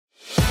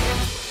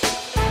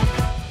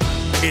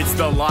It's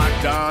the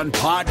Locked On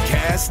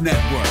Podcast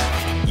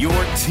Network, your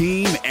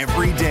team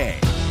every day.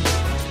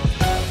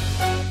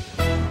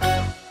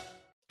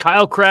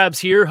 Kyle Krabs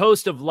here,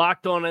 host of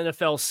Locked On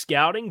NFL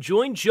Scouting.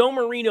 Join Joe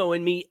Marino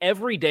and me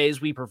every day as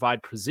we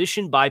provide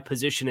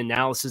position-by-position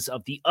analysis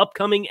of the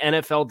upcoming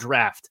NFL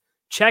Draft.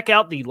 Check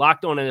out the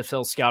Locked On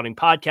NFL Scouting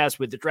podcast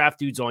with the Draft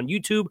Dudes on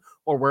YouTube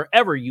or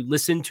wherever you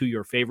listen to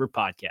your favorite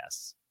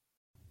podcasts.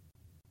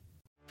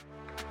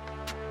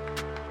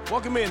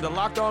 Welcome in to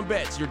Locked On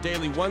Bets, your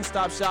daily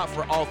one-stop shop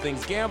for all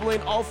things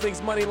gambling, all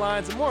things money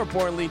lines, and more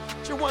importantly,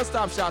 it's your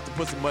one-stop shop to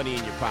put some money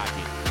in your pocket.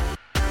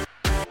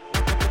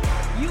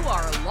 You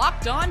are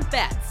Locked On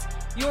Bets,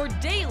 your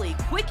daily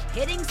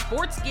quick-hitting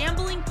sports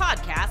gambling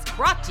podcast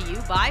brought to you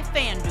by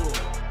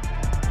FanDuel.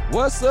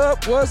 What's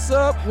up?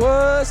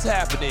 What's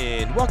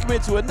happening? Welcome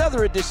into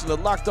another edition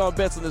of Locked On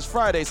Bets on this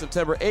Friday,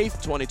 September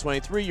 8th,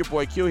 2023. Your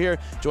boy Q here,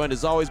 joined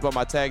as always by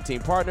my tag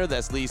team partner.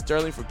 That's Lee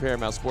Sterling from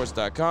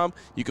ParamountSports.com.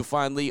 You can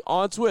find Lee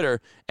on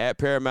Twitter at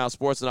Paramount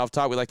Sports. And off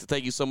top, we'd like to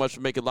thank you so much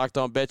for making Locked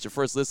On Bets your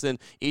first listen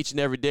each and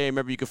every day.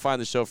 Remember, you can find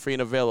the show free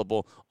and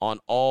available on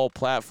all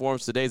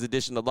platforms. Today's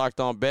edition of Locked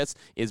On Bets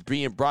is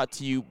being brought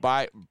to you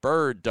by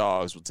Bird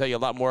Dogs. We'll tell you a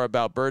lot more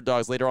about Bird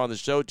Dogs later on in the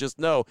show. Just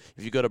know,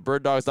 if you go to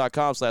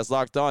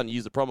birddogs.com/lockedon,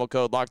 use the promo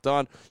code Locked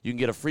On, you can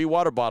get a free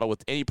water bottle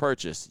with any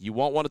purchase. You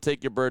won't want to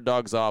take your Bird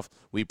Dogs off,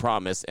 we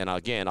promise. And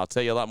again, I'll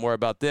tell you a lot more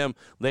about them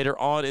later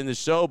on in the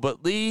show.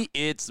 But Lee,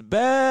 it's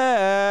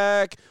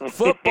back.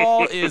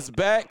 Football is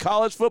back.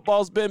 College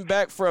football's been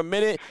back for a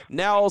minute.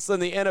 Now all of a sudden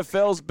the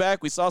NFL's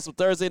back. We saw some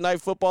Thursday night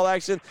football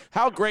action.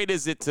 How great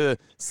is it to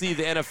see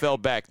the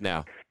NFL back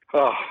now?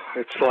 Oh,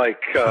 it's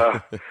like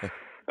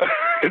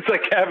it's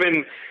like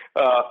having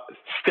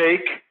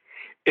steak.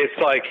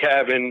 It's like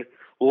having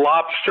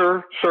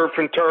lobster, surf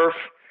and turf,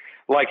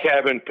 like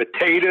having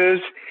potatoes,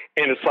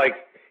 and it's like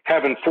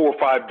having 4 or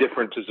 5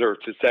 different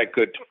desserts. It's that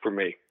good for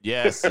me.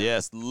 Yes.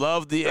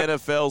 Love the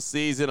NFL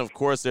season. Of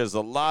course, there's a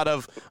lot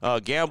of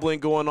gambling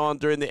going on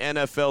during the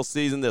NFL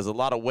season. There's a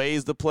lot of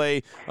ways to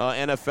play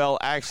NFL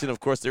action. Of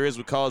course, there is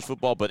with college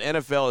football, but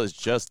NFL is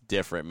just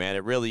different, man.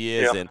 It really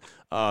is. Yeah. And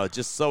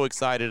just so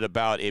excited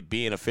about it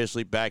being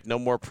officially back. No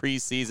more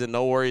preseason.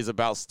 No worries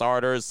about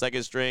starters,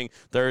 second string,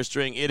 third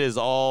string. It is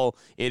all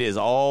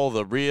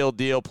the real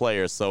deal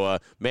players. So,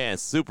 man,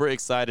 super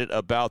excited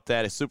about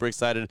that. Super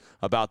excited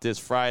about this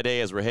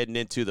Friday as we're heading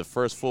into the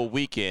first full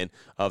weekend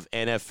of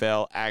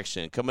NFL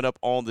action. Coming up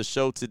on the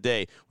show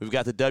today, we've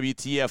got the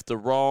WTF, the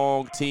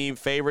wrong team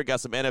favorite.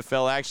 Got some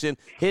NFL action.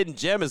 Hidden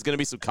gem is going to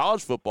be some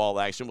college football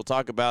action. We'll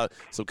talk about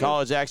some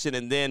college action,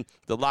 and then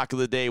the lock of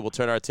the day, we'll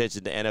turn our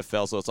attention to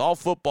NFL. So it's all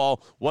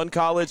football, 1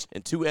 college,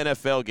 and 2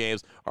 NFL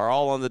games are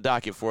all on the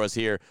docket for us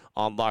here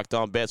on Locked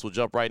On Bets. We'll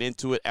jump right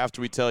into it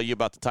after we tell you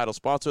about the title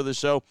sponsor of the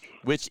show,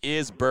 which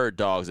is Bird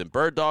Dogs. And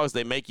Bird Dogs,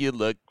 they make you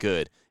look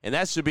good. And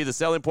that should be the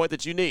selling point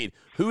that you need.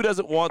 Who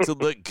doesn't want to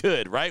look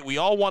good, right? We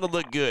all want to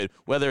look good,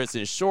 whether it's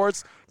in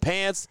shorts,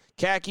 pants,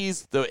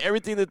 khakis,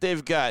 everything that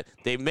they've got,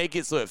 they make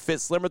it so it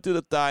fits slimmer through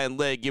the thigh and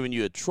leg, giving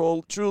you a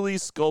truly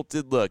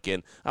sculpted look.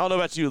 And I don't know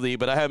about you, Lee,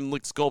 but I haven't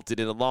looked sculpted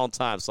in a long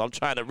time, so I'm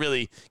trying to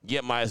really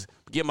get my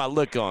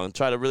look on,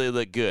 try to really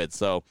look good.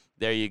 So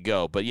there you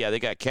go. But, yeah, they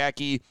got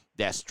khaki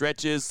that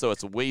stretches, so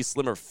it's a way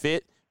slimmer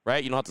fit.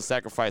 Right? You don't have to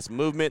sacrifice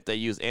movement. They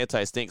use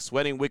anti-stink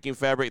sweating wicking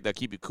fabric that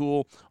keep you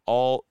cool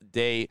all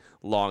day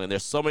long. And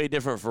there's so many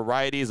different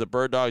varieties of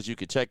Bird Dogs you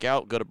can check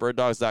out. Go to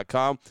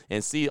birddogs.com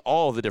and see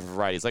all of the different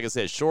varieties. Like I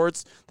said,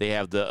 shorts. They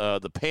have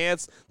the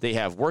pants. They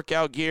have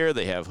workout gear.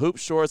 They have hoop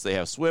shorts. They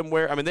have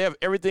swimwear. I mean, they have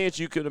everything that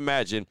you could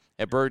imagine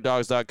at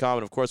birddogs.com.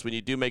 And, of course, when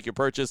you do make your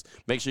purchase,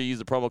 make sure you use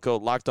the promo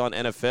code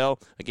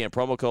LOCKEDONNFL. Again,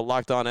 promo code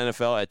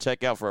LOCKEDONNFL at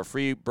checkout for a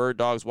free Bird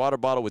Dogs water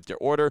bottle with your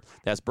order.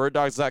 That's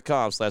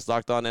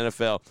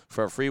birddogs.com/LOCKEDONNFL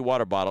for a free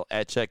water bottle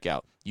at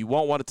checkout. You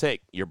won't want to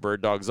take your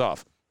Bird Dogs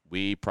off.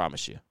 We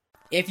promise you.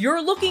 If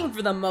you're looking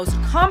for the most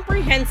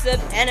comprehensive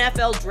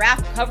NFL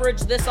draft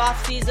coverage this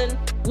offseason,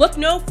 look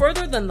no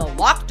further than the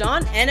Locked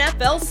On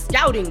NFL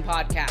Scouting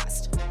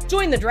Podcast.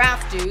 Join the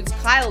Draft Dudes,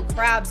 Kyle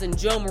Krabs and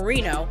Joe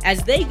Marino,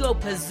 as they go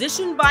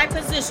position by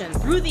position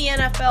through the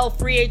NFL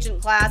free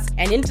agent class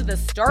and into the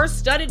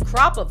star-studded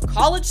crop of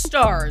college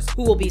stars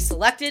who will be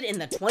selected in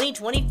the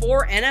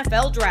 2024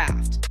 NFL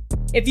Draft.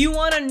 If you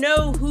want to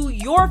know who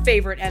your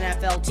favorite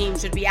NFL team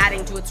should be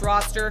adding to its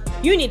roster,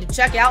 you need to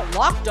check out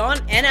Locked On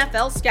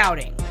NFL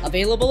Scouting,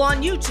 available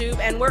on YouTube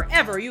and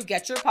wherever you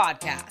get your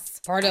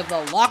podcasts. Part of the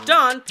Locked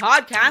On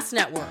Podcast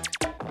Network,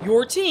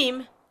 your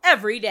team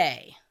every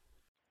day.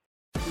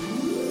 To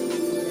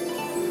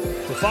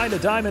find a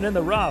diamond in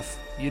the rough,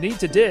 you need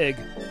to dig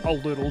a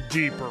little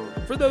deeper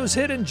for those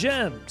hidden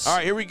gems. All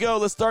right, here we go.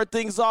 Let's start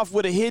things off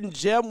with a hidden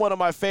gem, one of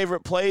my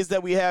favorite plays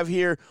that we have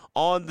here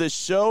on the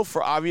show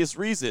for obvious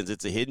reasons.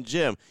 It's a hidden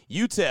gem.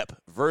 UTEP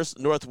versus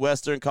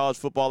Northwestern college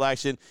football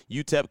action.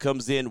 UTEP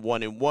comes in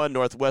 1-1,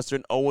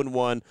 Northwestern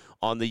 0-1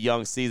 on the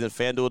young season.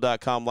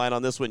 FanDuel.com line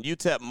on this one.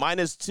 UTEP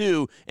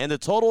 -2, and the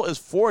total is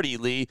 40,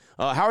 Lee.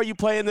 How are you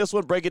playing this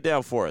one? Break it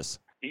down for us.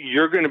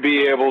 You're going to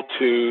be able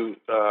to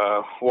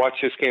watch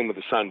this game with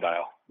a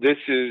sundial. This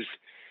is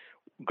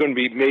going to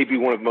be maybe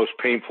one of the most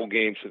painful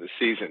games of the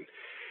season.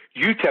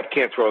 UTEP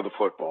can't throw the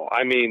football.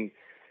 I mean,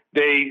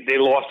 they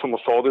lost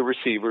almost all their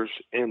receivers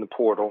in the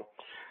portal.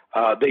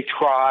 They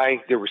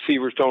try. Their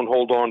receivers don't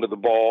hold on to the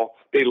ball.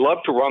 They love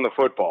to run the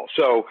football.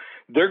 So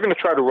they're going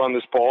to try to run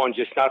this ball and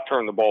just not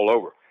turn the ball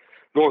over.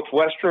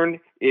 Northwestern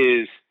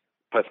is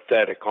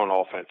pathetic on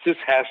offense. This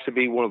has to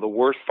be one of the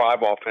worst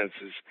 5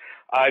 offenses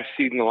I've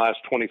seen in the last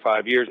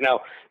 25 years.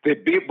 Now, they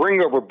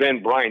bring over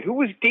Ben Bryant, who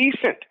was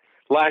decent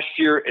last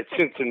year at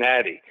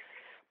Cincinnati,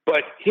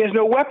 but he has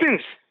no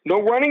weapons,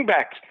 no running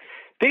backs.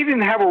 They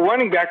didn't have a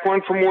running back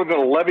run for more than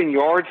 11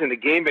 yards in the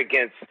game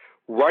against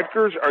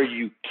Rutgers. Are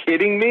you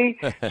kidding me?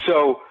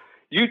 So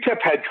UTEP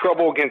had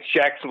trouble against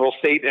Jacksonville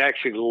State and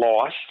actually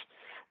lost.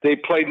 They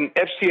played an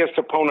FCS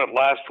opponent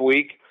last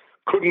week,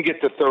 couldn't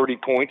get to 30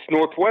 points.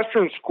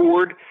 Northwestern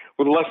scored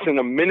with less than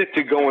a minute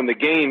to go in the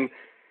game.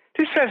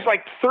 This has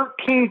like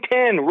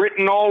 13-10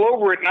 written all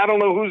over it, and I don't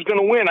know who's going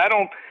to win. I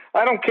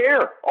don't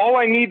care. All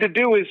I need to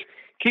do is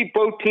keep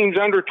both teams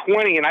under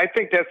 20, and I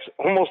think that's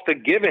almost a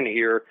given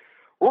here.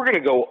 We're going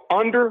to go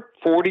under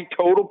 40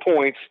 total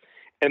points.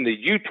 And the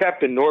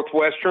UTEP and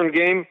Northwestern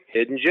game,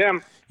 hidden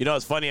gem. You know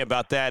what's funny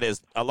about that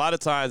is a lot of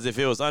times if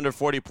it was under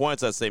 40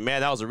 points, I'd say,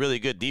 man, that was a really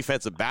good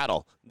defensive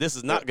battle. This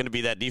is not going to be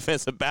that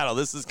defensive battle.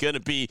 This is going to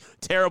be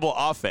terrible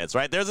offense,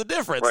 right? There's a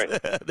difference. Right.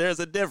 There's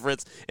a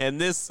difference.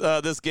 And this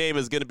game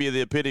is going to be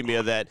the epitome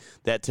of that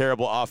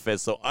terrible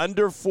offense. So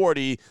under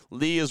 40,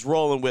 Lee is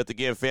rolling with,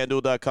 again,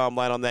 FanDuel.com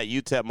line on that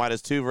UTEP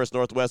 -2 versus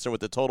Northwestern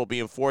with the total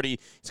being 40.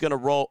 He's going to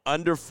roll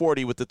under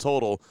 40 with the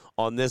total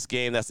on this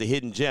game. That's the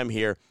hidden gem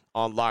here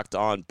on Locked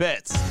On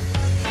Bets.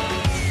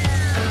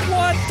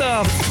 What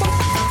the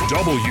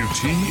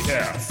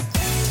WTF.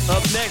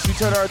 Up next, we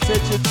turn our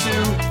attention to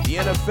the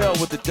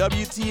NFL with the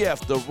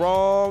WTF, the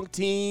wrong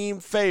team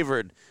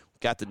favored.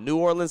 Got the New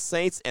Orleans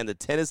Saints and the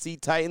Tennessee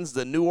Titans.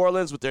 The New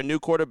Orleans with their new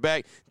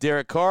quarterback,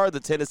 Derek Carr. The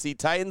Tennessee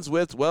Titans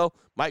with, well,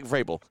 Mike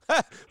Vrabel.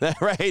 That's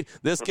right.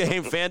 This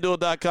game,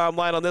 FanDuel.com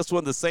line on this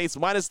one. The Saints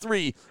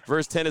 -3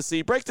 versus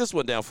Tennessee. Break this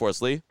one down for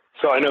us, Lee.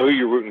 So I know who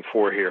you're rooting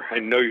for here. I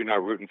know you're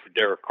not rooting for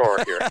Derek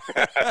Carr here.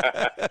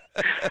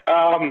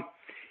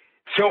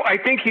 So I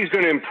think he's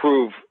going to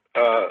improve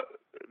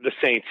the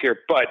Saints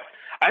here, but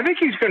I think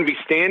he's going to be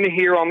standing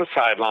here on the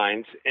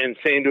sidelines and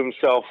saying to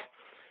himself,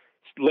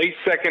 late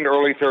second,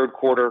 early third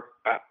quarter,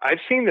 I've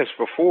seen this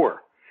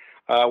before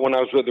when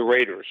I was with the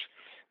Raiders.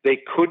 They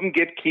couldn't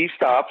get key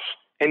stops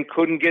and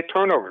couldn't get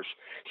turnovers.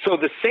 So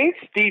the Saints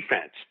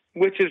defense,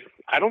 which is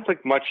I don't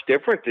think much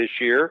different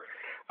this year,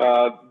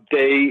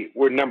 they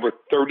were number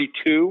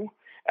 32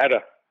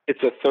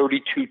 it's a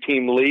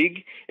 32-team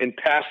league in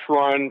pass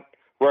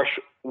rush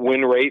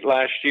win rate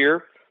last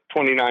year,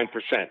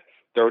 29%,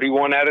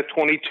 31 out of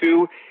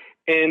 22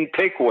 in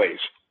takeaways,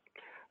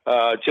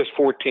 just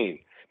 14.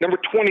 Number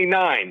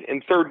 29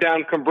 in third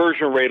down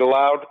conversion rate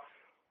allowed,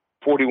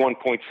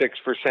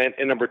 41.6%,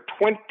 and number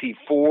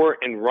 24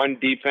 in run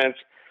defense,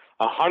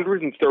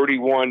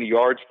 131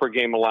 yards per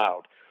game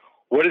allowed.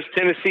 What does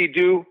Tennessee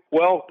do?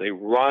 Well, they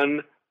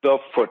run the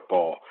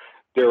football.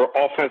 Their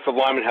offensive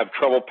linemen have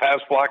trouble pass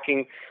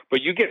blocking,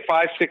 but you get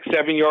 5, 6,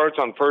 7 yards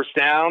on first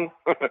down,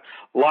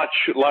 lot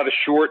of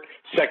short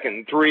 2nd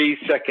and 3,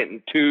 2nd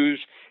and 2s,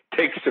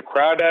 takes the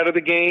crowd out of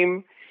the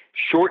game,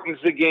 shortens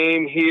the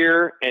game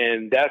here,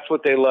 and that's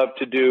what they love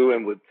to do.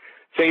 And with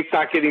Saints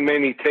not getting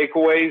many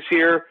takeaways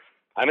here,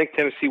 I think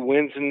Tennessee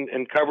wins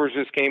and covers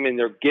this game, and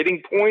they're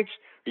getting points.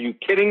 Are you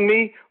kidding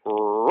me?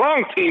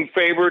 Wrong team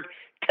favored.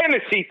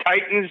 Tennessee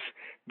Titans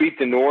beat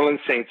the New Orleans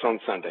Saints on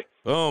Sunday.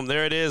 Boom,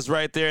 there it is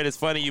right there. And it's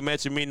funny you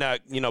mentioned me not,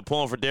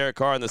 pulling for Derek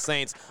Carr and the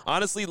Saints.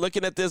 Honestly,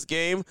 looking at this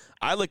game,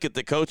 I look at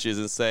the coaches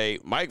and say,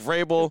 Mike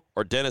Vrabel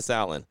or Dennis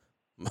Allen?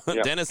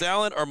 Yep. Dennis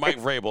Allen or Mike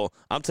Vrabel?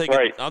 I'm taking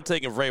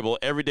Vrabel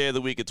every day of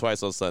the week and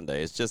twice on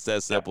Sunday. It's just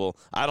that simple.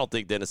 Yep. I don't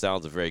think Dennis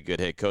Allen's a very good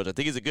head coach. I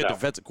think he's a good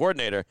defensive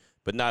coordinator,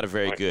 but not a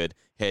very good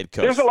head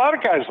coach. There's a lot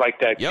of guys like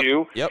that,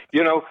 Hugh. Yep.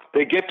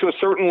 They get to a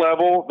certain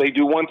level, they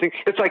do one thing.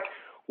 It's like,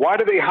 why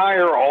do they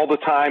hire all the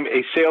time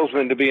a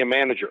salesman to be a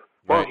manager?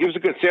 Well, he was a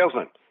good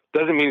salesman.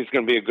 Doesn't mean he's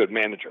going to be a good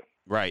manager.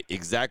 Right,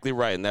 exactly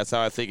right, and that's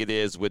how I think it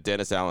is with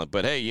Dennis Allen.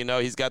 But, hey,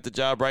 he's got the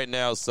job right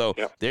now, so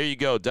There you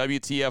go.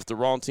 WTF, the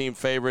wrong team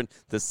favorite.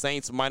 The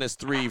Saints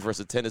 -3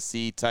 versus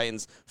Tennessee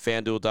Titans.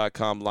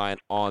 FanDuel.com line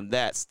on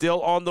that.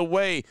 Still on the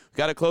way.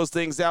 Got to close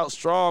things out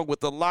strong with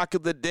the lock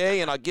of the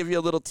day, and I'll give you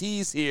a little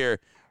tease here.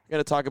 We're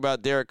going to talk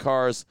about Derek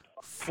Carr's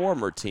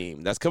former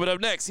team. That's coming up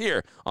next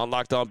here on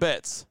Locked On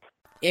Bets.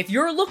 If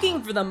you're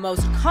looking for the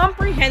most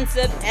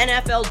comprehensive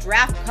NFL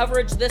draft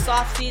coverage this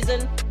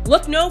offseason,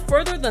 look no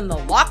further than the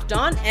Locked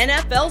On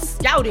NFL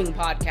Scouting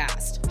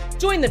Podcast.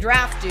 Join the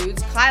draft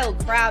dudes, Kyle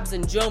Krabs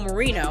and Joe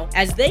Marino,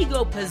 as they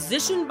go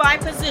position by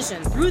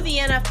position through the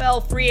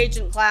NFL free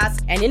agent class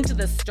and into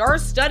the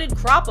star-studded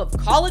crop of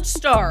college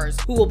stars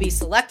who will be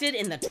selected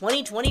in the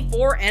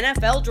 2024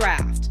 NFL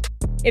Draft.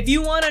 If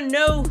you want to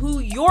know who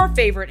your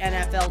favorite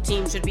NFL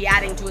team should be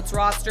adding to its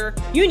roster,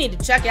 you need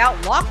to check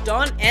out Locked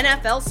On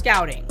NFL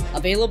Scouting,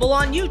 Available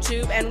on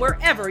YouTube and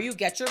wherever you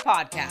get your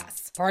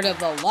podcasts. Part of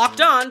the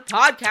Locked On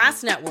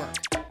Podcast Network.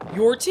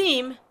 Your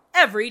team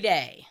every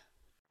day.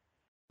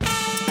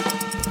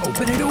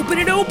 Open it, open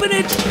it, open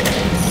it!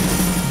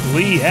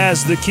 Lee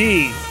has the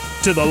key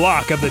to the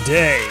lock of the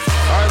day.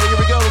 All right, here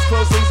we go. Let's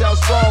close things out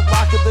strong.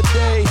 Lock of the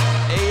day,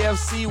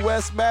 AFC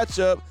West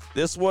matchup.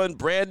 This one,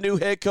 brand new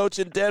head coach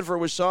in Denver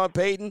with Sean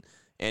Payton.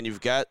 And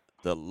you've got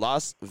the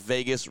Las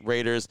Vegas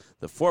Raiders,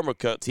 the former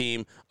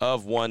team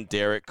of one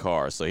Derek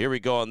Carr. So here we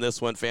go on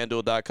this one,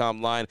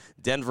 FanDuel.com line.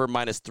 Denver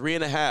minus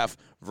 3.5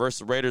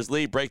 versus Raiders.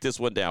 Lee, break this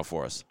one down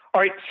for us.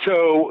 All right,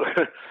 so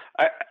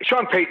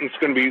Sean Payton's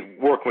going to be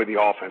working with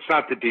the offense,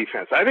 not the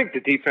defense. I think the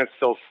defense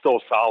is still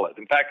solid.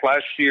 In fact,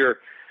 last year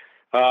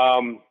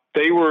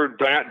they were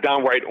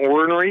downright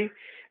ornery.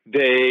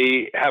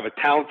 They have a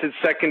talented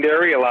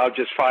secondary, allowed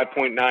just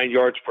 5.9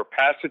 yards per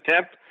pass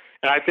attempt,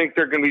 and I think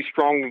they're going to be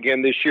strong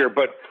again this year.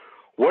 But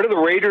what do the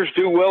Raiders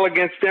do well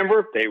against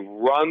Denver? They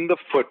run the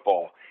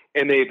football,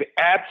 and they've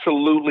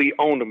absolutely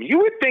owned them. You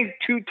would think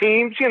two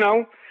teams,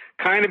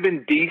 kind of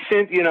been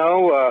decent,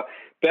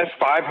 best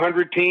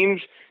 500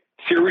 teams,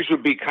 series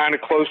would be kind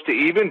of close to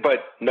even,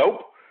 but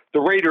nope. The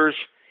Raiders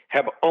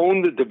have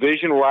owned the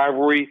division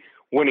rivalry,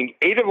 winning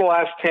 8 of the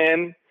last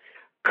 10,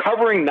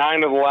 covering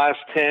 9 of the last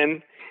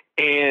 10,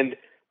 and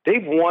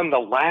they've won the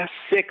last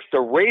 6. The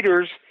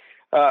Raiders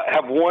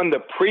have won the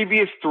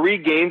previous 3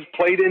 games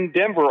played in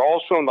Denver.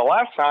 Also, in the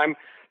last time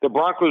the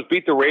Broncos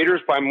beat the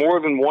Raiders by more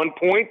than 1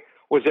 point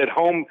was at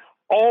home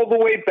all the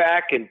way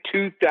back in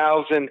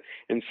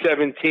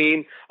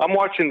 2017. I'm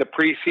watching the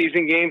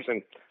preseason games,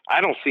 and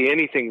I don't see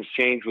anything's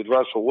changed with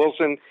Russell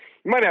Wilson.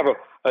 You might have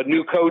a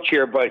new coach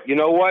here, but you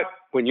know what?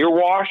 When you're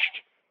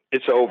washed,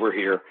 it's over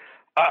here.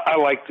 I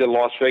like the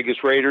Las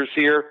Vegas Raiders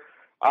here.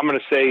 I'm going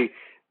to say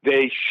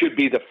they should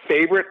be the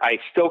favorite. I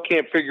still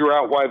can't figure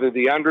out why they're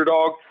the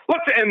underdog.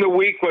 Let's end the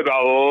week with a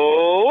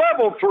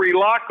level 3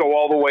 lock, go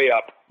all the way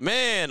up.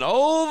 Man,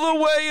 all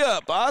the way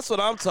up. That's what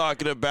I'm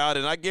talking about,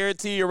 and I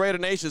guarantee you Raider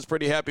Nation is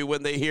pretty happy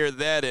when they hear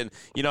that. And,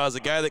 as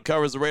a guy that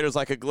covers the Raiders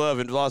like a glove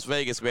in Las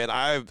Vegas, man,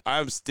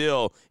 I'm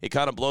still – it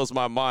kind of blows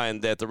my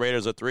mind that the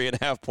Raiders are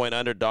 3.5-point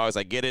underdogs.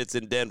 I get it's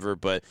in Denver,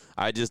 but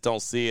I just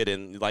don't see it.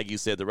 And like you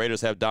said, the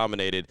Raiders have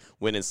dominated,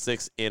 winning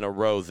 6 in a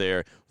row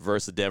there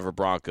versus the Denver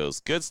Broncos.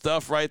 Good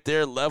stuff right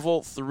there.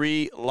 Level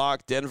 3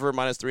 lock, Denver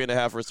minus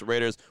 3.5 versus the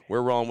Raiders.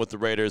 We're rolling with the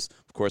Raiders.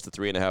 Of course, the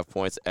 3.5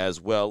 points as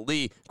well.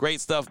 Lee,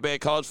 great stuff, man.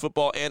 College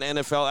football and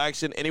NFL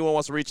action. Anyone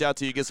wants to reach out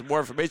to you, get some more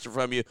information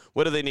from you,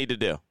 what do they need to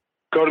do?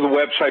 Go to the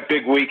website,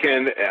 Big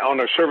Weekend.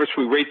 On our service,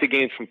 we rate the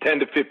games from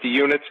 10 to 50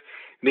 units.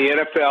 In the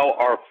NFL,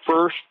 our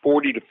first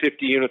 40 to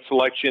 50 unit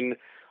selection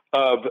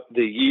of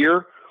the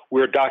year.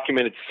 We're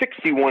documented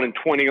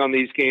 61-20 on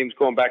these games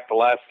going back the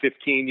last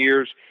 15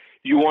 years.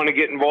 You want to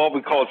get involved,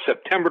 we call it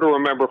September to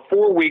Remember.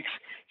 4 weeks,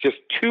 just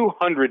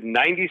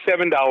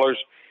 $297.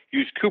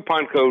 Use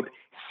coupon code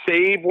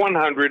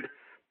SAVE100,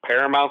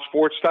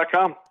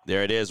 ParamountSports.com.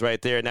 There it is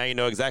right there. Now you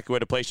know exactly where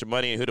to place your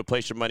money and who to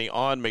place your money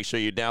on. Make sure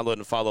you download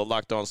and follow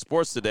Locked On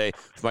Sports today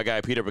with my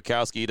guy Peter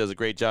Bukowski. He does a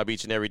great job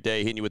each and every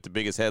day hitting you with the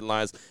biggest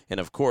headlines and,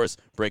 of course,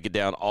 breaking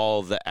down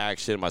all the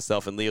action.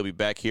 Myself and Lee will be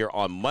back here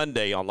on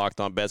Monday on Locked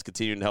On Bets,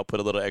 continuing to help put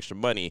a little extra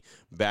money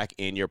back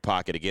in your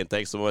pocket. Again,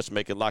 thanks so much for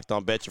making Locked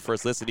On Bets your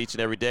first listen each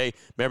and every day.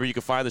 Remember, you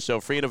can find the show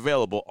free and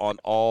available on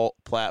all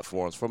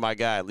platforms. For my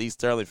guy, Lee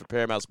Sterling from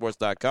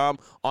ParamountSports.com,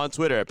 on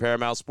Twitter at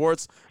Paramount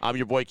Sports. I'm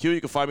your boy Q. You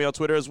can find me on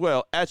Twitter as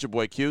well, at your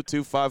boy Q254.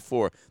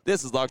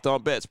 This is Locked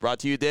On Bets, brought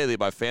to you daily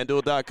by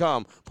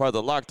FanDuel.com, part of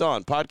the Locked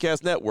On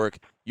Podcast Network,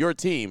 your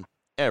team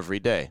every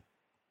day.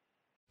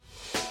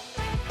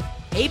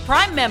 Hey,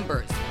 Prime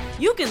members,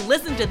 you can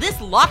listen to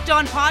this Locked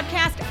On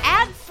podcast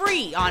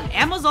ad-free on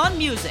Amazon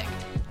Music.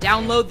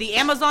 Download the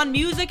Amazon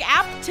Music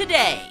app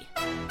today.